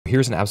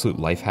here's an absolute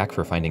life hack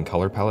for finding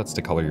color palettes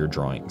to color your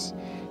drawings.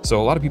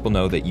 So a lot of people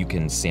know that you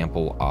can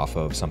sample off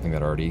of something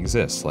that already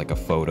exists, like a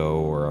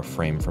photo or a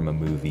frame from a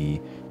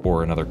movie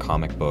or another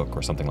comic book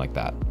or something like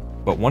that.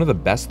 But one of the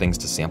best things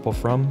to sample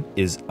from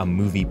is a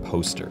movie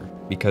poster,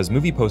 because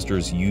movie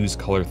posters use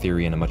color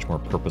theory in a much more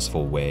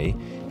purposeful way,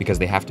 because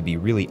they have to be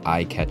really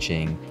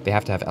eye-catching, they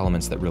have to have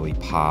elements that really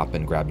pop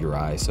and grab your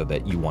eye so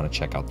that you want to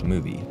check out the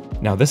movie.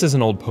 Now, this is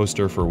an old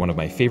poster for one of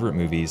my favorite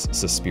movies,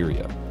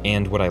 Suspiria,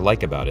 and what I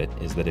like about it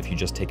is that if you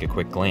just take a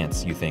quick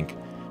glance, you think,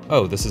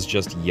 oh, this is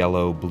just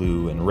yellow,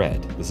 blue, and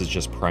red. This is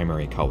just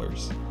primary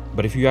colors.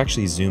 But if you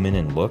actually zoom in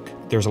and look,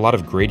 there's a lot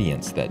of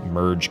gradients that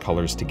merge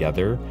colors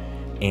together,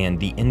 and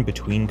the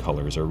in-between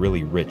colors are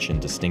really rich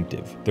and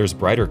distinctive. There's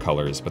brighter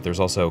colors, but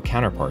there's also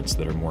counterparts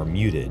that are more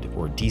muted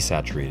or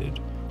desaturated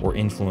or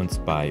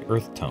influenced by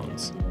earth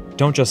tones.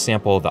 Don't just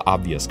sample the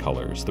obvious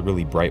colors, the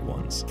really bright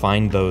ones.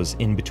 Find those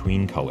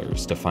in-between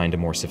colors to find a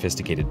more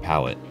sophisticated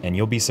palette, and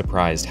you'll be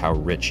surprised how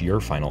rich your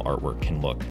final artwork can look.